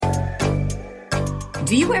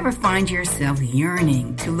Do you ever find yourself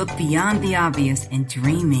yearning to look beyond the obvious and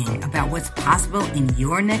dreaming about what's possible in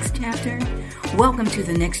your next chapter? Welcome to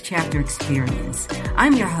the Next Chapter Experience.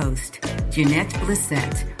 I'm your host, Jeanette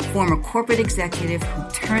Blissett, former corporate executive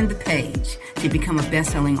who turned the page to become a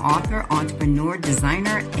best-selling author, entrepreneur,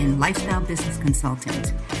 designer, and lifestyle business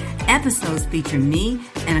consultant. Episodes feature me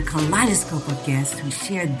and a kaleidoscope of guests who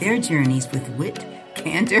share their journeys with wit,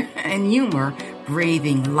 candor, and humor,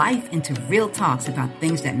 breathing life into real talks about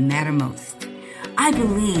things that matter most. I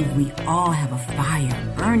believe we all have a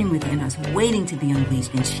fire burning within us, waiting to be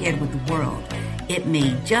unleashed and shared with the world. It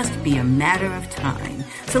may just be a matter of time.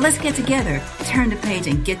 So let's get together, turn the page,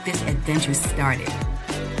 and get this adventure started.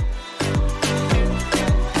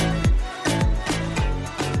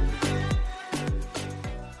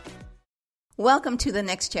 Welcome to the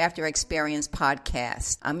Next Chapter Experience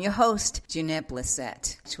podcast. I'm your host, Jeanette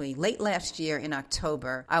Blissett. Actually, late last year in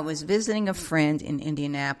October, I was visiting a friend in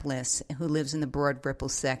Indianapolis who lives in the Broad Ripple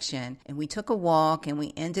section, and we took a walk and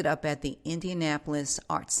we ended up at the Indianapolis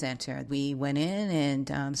Art Center. We went in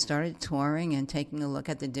and started touring and taking a look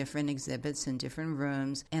at the different exhibits and different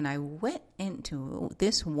rooms, and I went into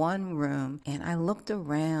this one room and I looked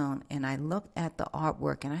around and I looked at the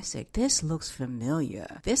artwork and I said, this looks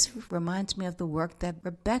familiar. This reminds me of the work that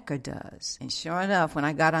Rebecca does. And sure enough, when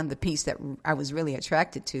I got on the piece that I was really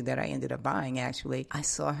attracted to, that I ended up buying actually, I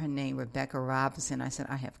saw her name, Rebecca Robinson. I said,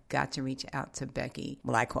 I have got to reach out to Becky.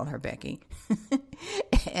 Well, I call her Becky.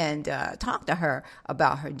 and talk to her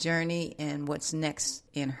about her journey and what's next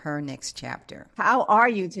in her next chapter. How are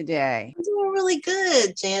you today? I'm doing really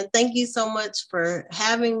good, Jan. Thank you so much for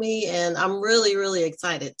having me. And I'm really, really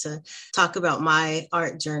excited to talk about my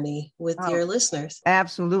art journey with your listeners.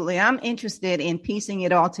 Absolutely. I'm interested in piecing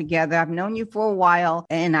it all together. I've known you for a while,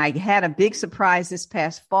 and I had a big surprise this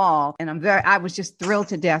past fall, and I was just thrilled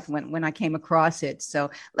to death when I came across it. So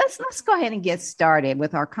let's go ahead and get started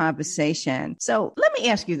with our conversation. So let me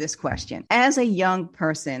ask you this question. As a young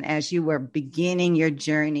person, as you were beginning your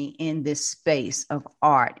journey in this space of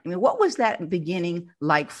art, I mean, what was that beginning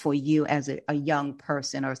like for you as a young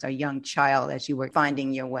person or as a young child as you were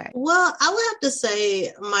finding your way? Well, I would have to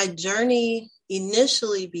say my journey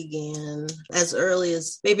initially began as early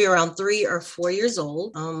as maybe around 3 or 4 years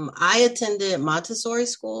old. I attended Montessori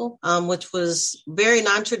school, which was very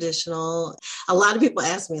non-traditional. A lot of people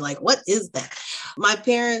ask me, like, what is that? My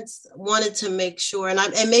parents wanted to make sure,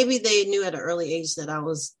 and maybe they knew at an early age that I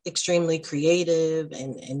was extremely creative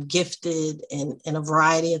and gifted in a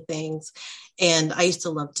variety of things. And I used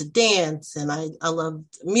to love to dance, and I loved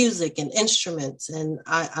music and instruments, and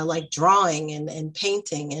I liked drawing and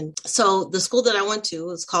painting. And so the school that I went to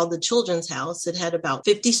was called the Children's House. It had about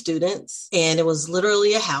 50 students, and it was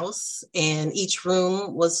literally a house, and each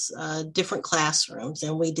room was different classrooms.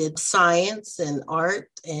 And we did science and art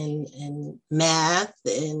and math,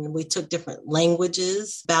 and we took different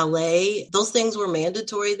languages, ballet. Those things were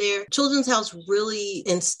mandatory there. Children's House really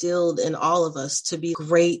instilled in all of us to be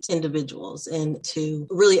great individuals and to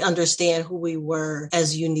really understand who we were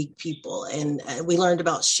as unique people. And we learned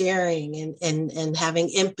about sharing and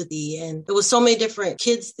having empathy. And there was so many different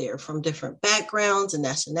kids there from different backgrounds and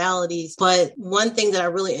nationalities. But one thing that I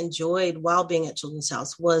really enjoyed while being at Children's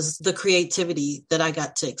House was the creativity that I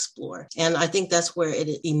got to explore. And I think that's where it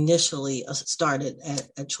initially started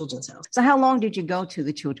at Children's House. So how long did you go to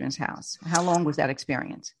the Children's House? How long was that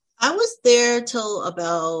experience? I was there till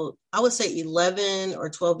about, I would say 11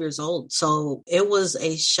 or 12 years old. So it was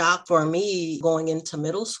a shock for me going into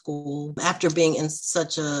middle school after being in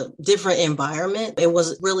such a different environment. It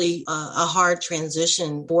was really a hard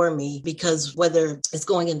transition for me because whether it's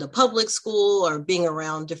going into public school or being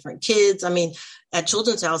around different kids, I mean, at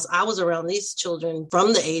Children's House, I was around these children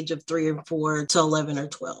from the age of 3 or 4 to 11 or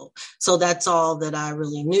 12. So that's all that I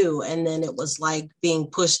really knew. And then it was like being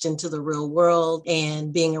pushed into the real world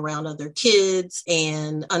and being around other kids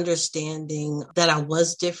and understanding that I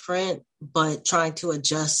was different, but trying to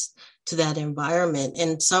adjust to that environment.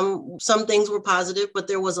 And some things were positive, but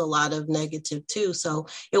there was a lot of negative too. So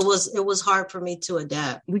it was hard for me to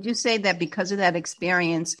adapt. Would you say that because of that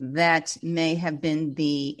experience, that may have been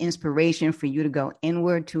the inspiration for you to go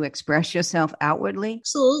inward to express yourself outwardly?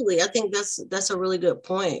 Absolutely. I think that's a really good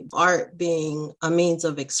point. Art being a means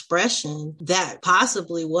of expression, that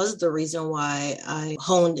possibly was the reason why I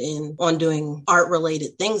honed in on doing art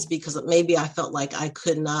related things, because maybe I felt like I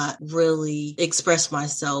could not really express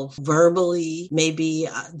myself verbally. Maybe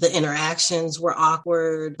the interactions were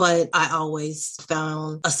awkward, but I always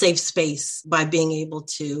found a safe space by being able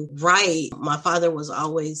to write. My father was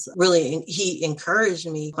always he encouraged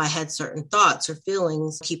me if I had certain thoughts or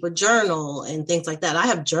feelings, keep a journal and things like that. I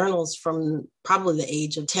have journals from probably the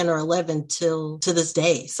age of 10 or 11 till to this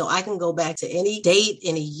day. So I can go back to any date,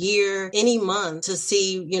 any year, any month to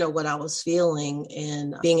see, what I was feeling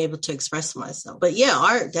and being able to express myself. But yeah,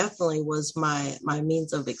 art definitely was my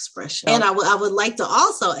means of expression. And I would like to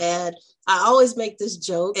also add, I always make this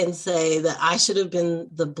joke and say that I should have been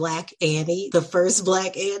the Black Annie, the first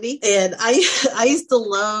Black Annie. And I used to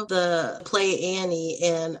love the play Annie.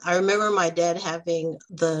 And I remember my dad having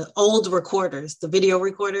the old recorders, the video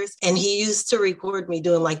recorders, and he used to record me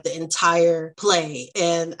doing like the entire play.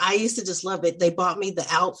 And I used to just love it. They bought me the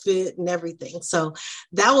outfit and everything. So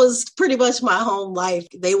that was pretty much my home life.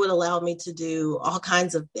 They would allow me to do all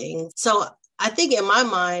kinds of things. So I think in my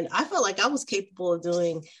mind, I felt like I was capable of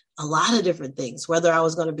doing a lot of different things, whether I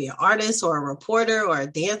was going to be an artist or a reporter or a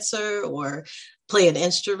dancer or play an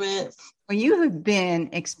instrument. Well, you have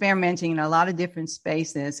been experimenting in a lot of different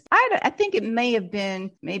spaces. I think it may have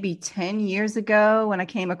been maybe 10 years ago when I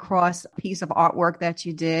came across a piece of artwork that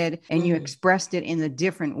you did and you expressed it in a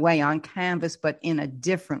different way on canvas, but in a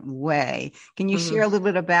different way. Can you share a little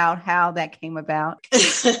bit about how that came about?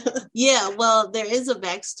 Yeah, well, there is a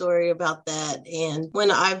backstory about that. And when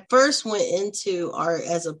I first went into art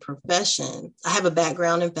as a profession, I have a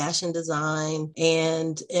background in fashion design.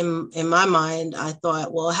 And in my mind, I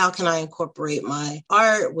thought, well, how can I incorporate my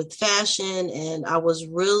art with fashion? And I was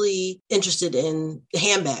really interested in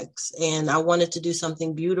handbags, and I wanted to do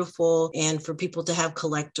something beautiful and for people to have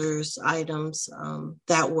collector's items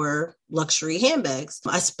that were luxury handbags.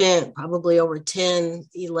 I spent probably over 10,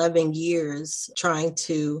 11 years trying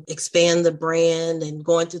to expand the brand and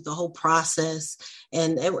going through the whole process.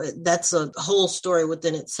 And that's a whole story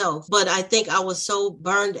within itself. But I think I was so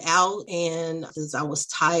burned out and I was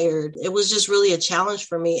tired. It was just really a challenge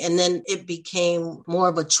for me. And then it became more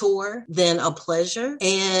of a chore than a pleasure.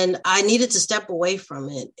 And I needed to step away from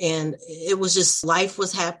it. And it was just life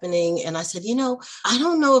was happening. And I said, I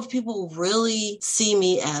don't know if people really see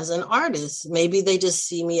me as an artist. Maybe they just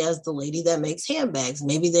see me as the lady that makes handbags.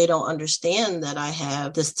 Maybe they don't understand that I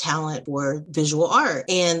have this talent for visual art.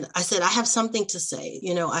 And I said, I have something to say.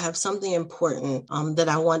 I have something important that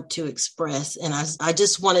I want to express. And I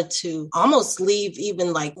just wanted to almost leave,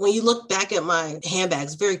 even like when you look back at my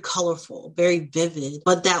handbags, very colorful, very vivid,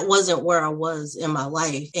 but that wasn't where I was in my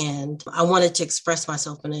life. And I wanted to express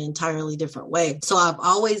myself in an entirely different way. So I've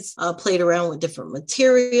always played around with different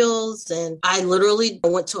materials. And I literally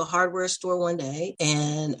went to a hardware store one day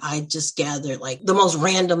and I just gathered like the most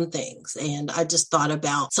random things. And I just thought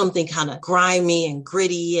about something kind of grimy and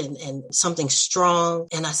gritty and something strong.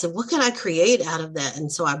 And I said, what can I create out of that?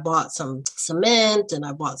 And so I bought some cement and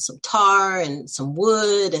I bought some tar and some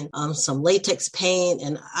wood and some latex paint.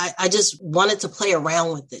 And I just wanted to play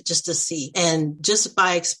around with it just to see. And just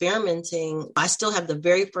by experimenting, I still have the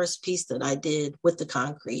very first piece that I did with the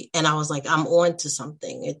concrete. And I was like, I'm on to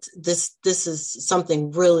something. This is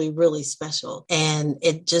something really, really special. And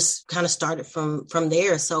it just kind of started from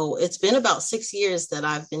there. So it's been about 6 years that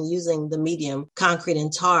I've been using the medium concrete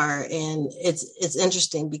and tar. And it's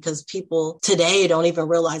interesting because people today don't even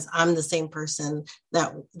realize I'm the same person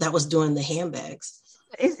that was doing the handbags.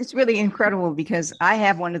 It's really incredible because I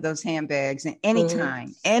have one of those handbags, and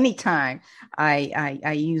anytime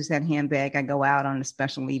I use that handbag, I go out on a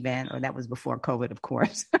special event, or that was before COVID, of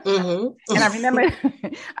course. And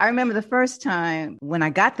I remember the first time when I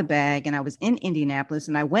got the bag and I was in Indianapolis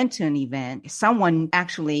and I went to an event, someone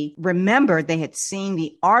actually remembered they had seen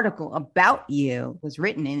the article about you was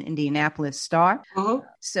written in Indianapolis Star.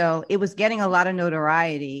 So it was getting a lot of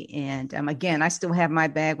notoriety. And again, I still have my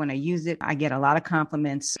bag. When I use it, I get a lot of compliments.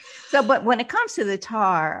 So, but when it comes to the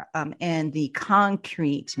tar and the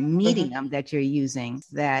concrete medium that you're using,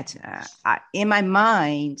 that in my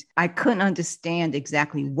mind, I couldn't understand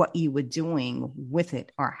exactly what you were doing with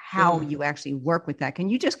it or how you actually work with that. Can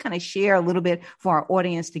you just kind of share a little bit for our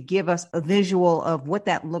audience to give us a visual of what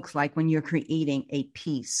that looks like when you're creating a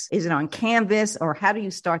piece? Is it on canvas, or how do you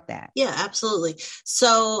start that? Yeah, absolutely.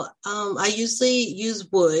 So I usually use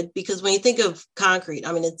wood because when you think of concrete,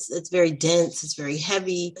 I mean, it's very dense, it's very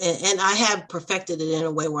heavy, and I have perfected it in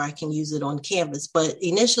a way where I can use it on canvas, but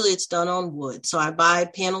initially it's done on wood. So I buy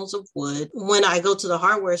panels of wood. When I go to the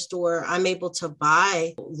hardware store, I'm able to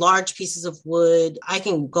buy large pieces of wood. I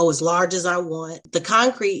can go as large as I want. The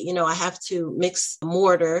concrete, I have to mix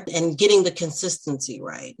mortar and getting the consistency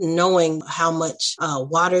right, knowing how much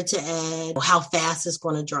water to add, how fast it's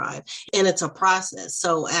going to dry. And it's a process.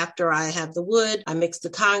 So after I have the wood, I mix the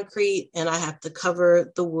concrete and I have to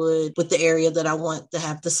cover the wood with the area that I want to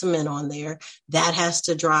have the cement on there. That has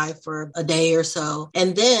to dry for a day or so.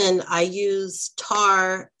 And then I use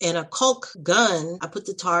tar and a caulk gun. I put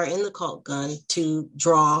the tar in the caulk gun to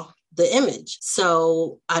draw the image.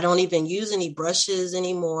 So I don't even use any brushes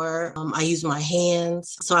anymore. I use my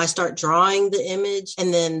hands. So I start drawing the image,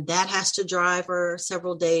 and then that has to dry for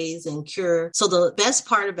several days and cure. So the best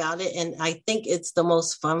part about it, and I think it's the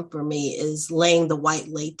most fun for me, is laying the white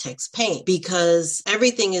latex paint, because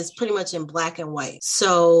everything is pretty much in black and white.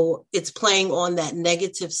 So it's playing on that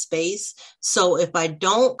negative space. So if I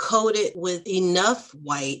don't coat it with enough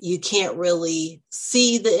white, you can't really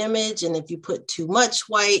see the image. And if you put too much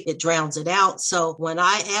white, it drowns it out. So when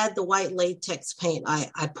I add the white latex paint,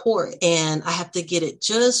 I pour it, and I have to get it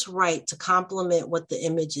just right to complement what the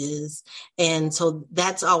image is. And so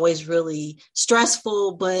that's always really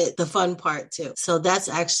stressful, but the fun part too. So that's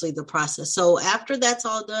actually the process. So after that's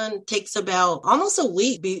all done, it takes about almost a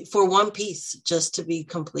week for one piece just to be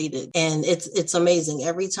completed. And it's amazing.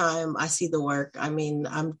 Every time I see the work, I mean,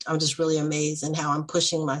 I'm just really amazed in how I'm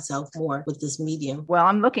pushing myself more with this medium. Well,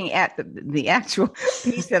 I'm looking at the actual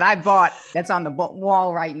piece that I bought that's on the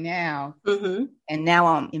wall right now. Mm-hmm. And now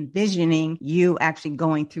I'm envisioning you actually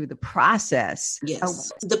going through the process.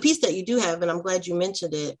 Yes. The piece that you do have, and I'm glad you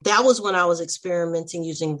mentioned it, that was when I was experimenting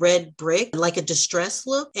using red brick, like a distress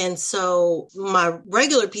look. And so my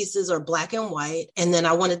regular pieces are black and white. And then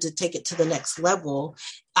I wanted to take it to the next level.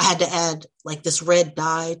 I had to add like this red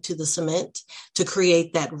dye to the cement to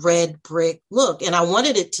create that red brick look. And I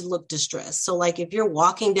wanted it to look distressed. So like if you're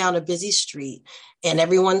walking down a busy street and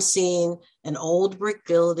everyone's seeing an old brick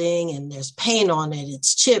building and there's paint on it,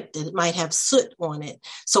 it's chipped, it might have soot on it.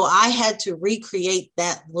 So I had to recreate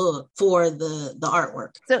that look for the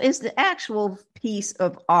artwork. So is the actual piece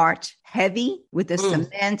of art heavy with the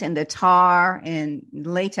cement and the tar and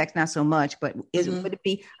latex? Not so much, but would it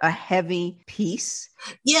be a heavy piece?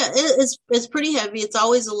 Yeah, it's pretty heavy. It's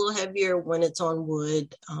always a little heavier when it's on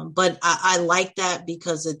wood, but I like that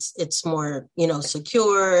because it's more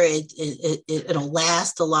secure. It'll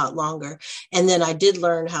last a lot longer. And then I did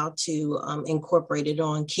learn how to incorporate it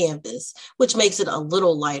on canvas, which makes it a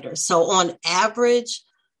little lighter. So on average,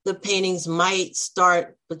 the paintings might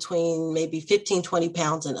start between maybe 15, 20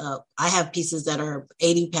 pounds and up. I have pieces that are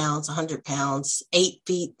 80 pounds, 100 pounds, 8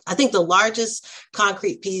 feet. I think the largest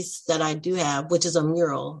concrete piece that I do have, which is a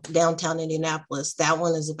mural downtown Indianapolis, that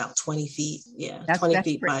one is about 20 feet. Yeah, that's 20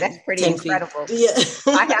 feet by that's pretty 10 incredible. Feet.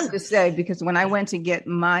 Yeah. I have to say, because when I went to get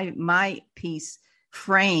my piece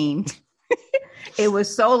framed, it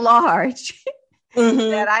was so large.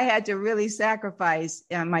 That I had to really sacrifice.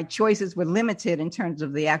 My choices were limited in terms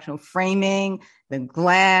of the actual framing, the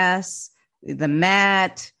glass, the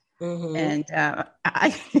mat, and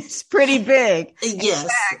it's pretty big. Yes. In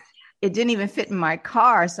fact, it didn't even fit in my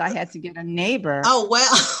car, so I had to get a neighbor. Oh,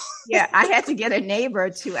 wow. Yeah, I had to get a neighbor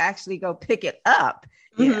to actually go pick it up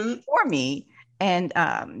for me. And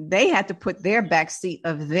they had to put their back seat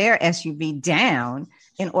of their SUV down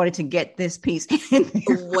in order to get this piece in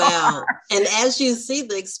their car. And as you see,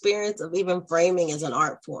 the experience of even framing as an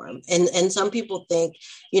art form. And some people think,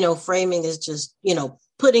 framing is just,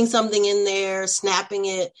 putting something in there, snapping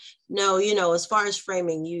it. No, as far as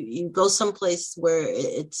framing, you go someplace where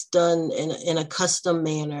it's done in a custom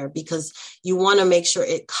manner, because you want to make sure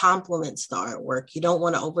it complements the artwork. You don't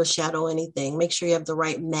want to overshadow anything. Make sure you have the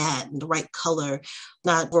right mat and the right color,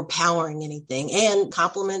 not overpowering anything, and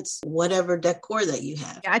complements whatever decor that you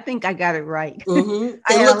have. I think I got it right. It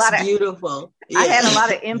looks beautiful. Yeah. I had a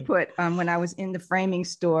lot of input when I was in the framing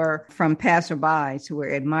store from passerbys who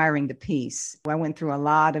were admiring the piece. I went through a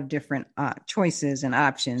lot of different choices and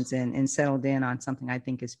options and settled in on something I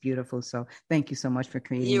think is beautiful. So thank you so much for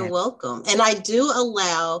creating You're welcome. And I do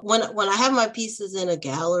allow, when I have my pieces in a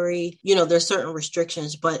gallery, there's certain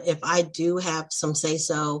restrictions, but if I do have some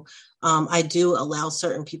say-so, I do allow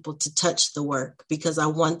certain people to touch the work because I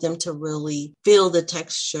want them to really feel the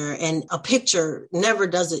texture, and a picture never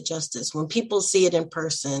does it justice. When people see it in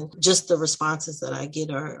person, just the responses that I get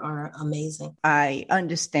are amazing. I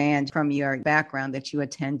understand from your background that you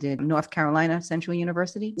attended North Carolina Central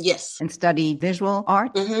University. Yes. And studied visual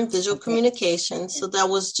art. Visual communication. So that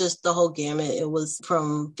was just the whole gamut. It was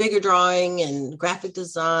from figure drawing and graphic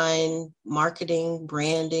design, marketing,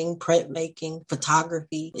 branding, printmaking,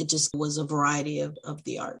 photography. It just was a variety of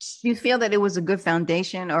the arts. Do you feel that it was a good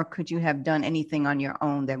foundation, or could you have done anything on your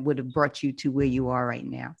own that would have brought you to where you are right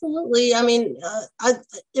now? Absolutely. I mean,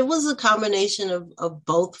 it was a combination of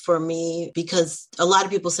both for me, because a lot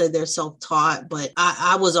of people say they're self-taught, but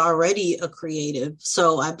I was already a creative.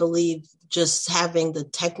 So I believe just having the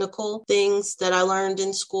technical things that I learned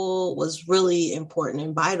in school was really important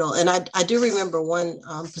and vital. And I do remember one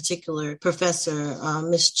particular professor,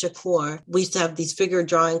 Miss Chakor. We used to have these figure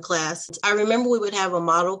drawing classes. I remember we would have a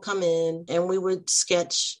model come in and we would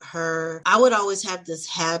sketch her. I would always have this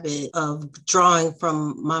habit of drawing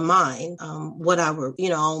from my mind, what I were,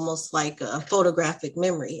 almost like a photographic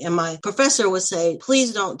memory. And my professor would say,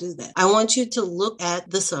 please don't do that. I want you to look at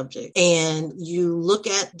the subject, and you look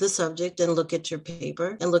at the subject and look at your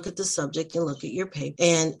paper, and look at the subject and look at your paper,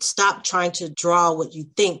 and stop trying to draw what you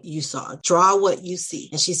think you saw. Draw what you see.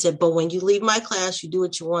 And she said, but when you leave my class, you do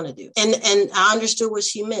what you want to do. And I understood what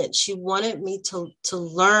she meant. She wanted me to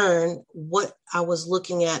learn what I was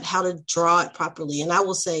looking at, how to draw it properly. And I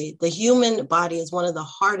will say the human body is one of the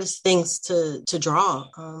hardest things to draw.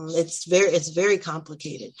 It's very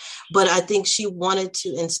complicated, but I think she wanted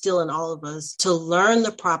to instill in all of us to learn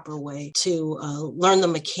the proper way, to learn the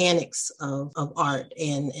mechanics of art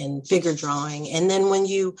and figure drawing. And then when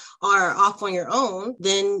you are off on your own,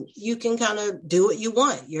 then you can kind of do what you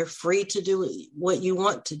want. You're free to do what you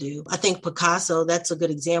want to do. I think Picasso, that's a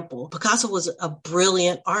good example. Picasso was a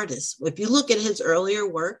brilliant artist. If you look at his earlier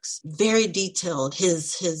works, very detailed,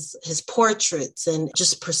 his portraits and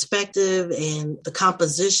just perspective and the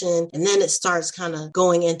composition. And then it starts kind of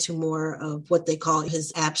going into more of what they call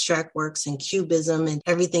his abstract works and cubism, and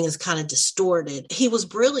everything is kind of distorted. He was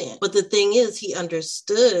brilliant. But the thing is, he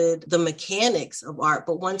understood the mechanics of art.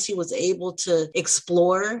 But once he was able to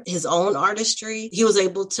explore his own artistry, he was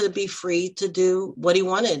able to be free to do what he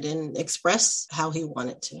wanted and express how he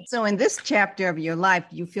wanted to. So in this chapter of your life,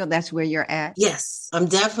 you feel that's where you're at? Yes, I'm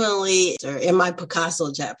definitely in my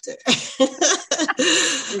Picasso chapter.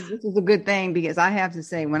 This is a good thing, because I have to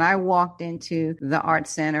say, when I walked into the art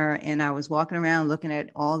center and I was walking around looking at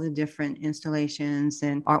all the different installations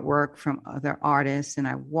and artwork from other artists, and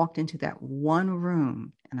I walked into that one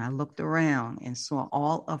room and I looked around and saw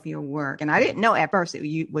all of your work. And I didn't know at first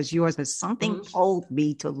it was yours, but something told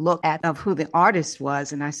me to look at who the artist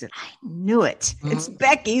was. And I said, I knew it. It's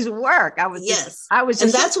Becky's work. And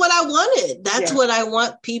that's what I wanted. That's what I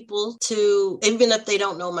want people to, even if they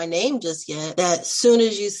don't know my name just yet, that as soon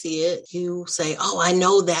as you see it, you say, oh, I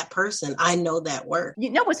know that person. I know that work. You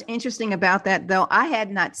know what's interesting about that, though? I had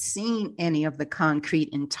not seen any of the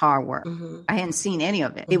concrete and tar work. I hadn't seen any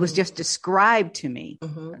of it. It was just described to me.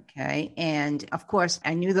 Okay. And of course,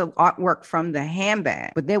 I knew the artwork from the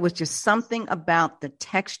handbag, but there was just something about the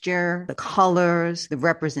texture, the colors, the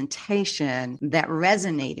representation that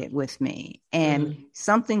resonated with me. And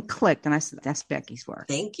something clicked, and I said, that's Becky's work.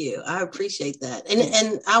 Thank you. I appreciate that.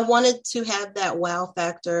 And I wanted to have that wow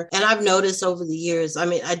factor. And I've noticed over the years, I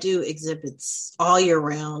mean, I do exhibits all year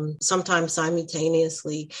round, sometimes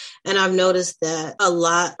simultaneously. And I've noticed that a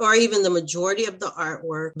lot, or even the majority of the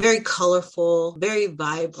artwork, very colorful, very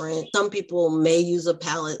vibrant. Some people may use a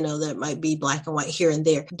palette, that might be black and white here and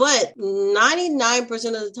there. But 99% of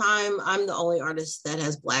the time, I'm the only artist that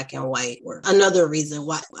has black and white work. Another reason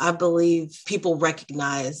why I believe people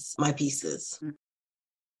recognize my pieces.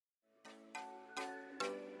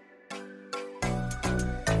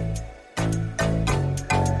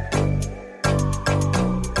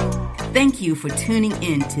 Thank you for tuning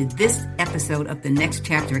in to this episode of the Next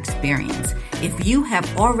Chapter Experience. If you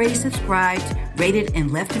have already subscribed, rated,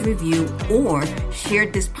 and left a review, or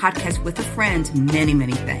shared this podcast with a friend, many,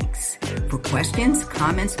 many thanks. For questions,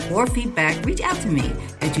 comments, or feedback, reach out to me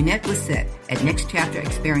at Jeanette Blissett at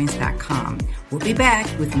nextchapterexperience.com. We'll be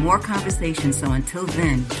back with more conversations, so until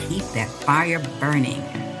then, keep that fire burning.